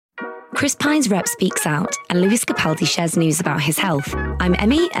Chris Pine's rep speaks out and Lewis Capaldi shares news about his health. I'm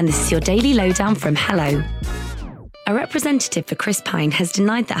Emmy and this is your Daily Lowdown from Hello. A representative for Chris Pine has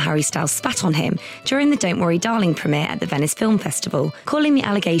denied that Harry Styles spat on him during the Don't Worry Darling premiere at the Venice Film Festival, calling the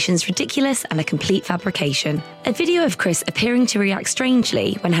allegations ridiculous and a complete fabrication. A video of Chris appearing to react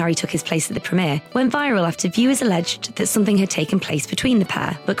strangely when Harry took his place at the premiere went viral after viewers alleged that something had taken place between the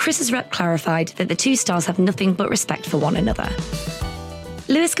pair, but Chris's rep clarified that the two stars have nothing but respect for one another.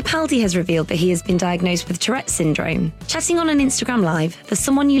 Lewis Capaldi has revealed that he has been diagnosed with Tourette's syndrome. Chatting on an Instagram Live, the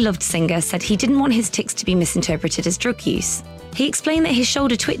Someone You Loved singer said he didn't want his tics to be misinterpreted as drug use. He explained that his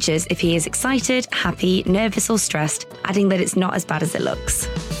shoulder twitches if he is excited, happy, nervous or stressed, adding that it's not as bad as it looks.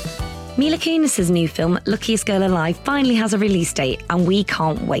 Mila Kunis's new film, Luckiest Girl Alive, finally has a release date, and we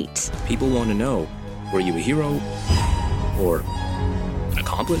can't wait. People want to know, were you a hero or an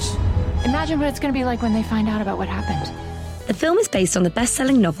accomplice? Imagine what it's going to be like when they find out about what happened. The film is based on the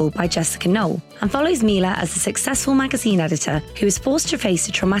best-selling novel by Jessica Knoll and follows Mila as a successful magazine editor who is forced to face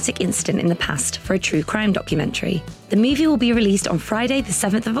a traumatic incident in the past for a true crime documentary. The movie will be released on Friday the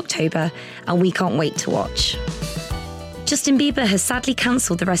 7th of October, and we can't wait to watch. Justin Bieber has sadly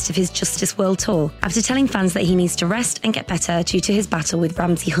cancelled the rest of his Justice World Tour after telling fans that he needs to rest and get better due to his battle with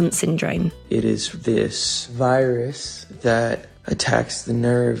Ramsay-Hunt syndrome. It is this virus that attacks the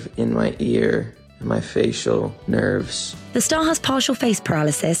nerve in my ear, my facial nerves. The star has partial face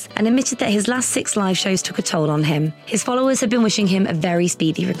paralysis and admitted that his last 6 live shows took a toll on him. His followers have been wishing him a very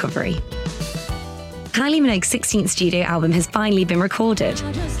speedy recovery. Kylie Minogue's 16th studio album has finally been recorded.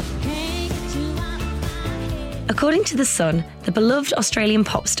 According to The Sun, the beloved Australian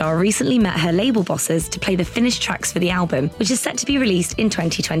pop star recently met her label bosses to play the finished tracks for the album, which is set to be released in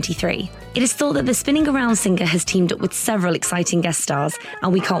 2023. It is thought that the Spinning Around singer has teamed up with several exciting guest stars,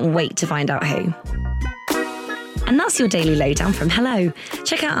 and we can't wait to find out who. And that's your Daily Lowdown from Hello.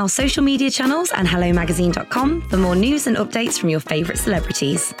 Check out our social media channels and hellomagazine.com for more news and updates from your favourite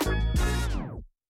celebrities.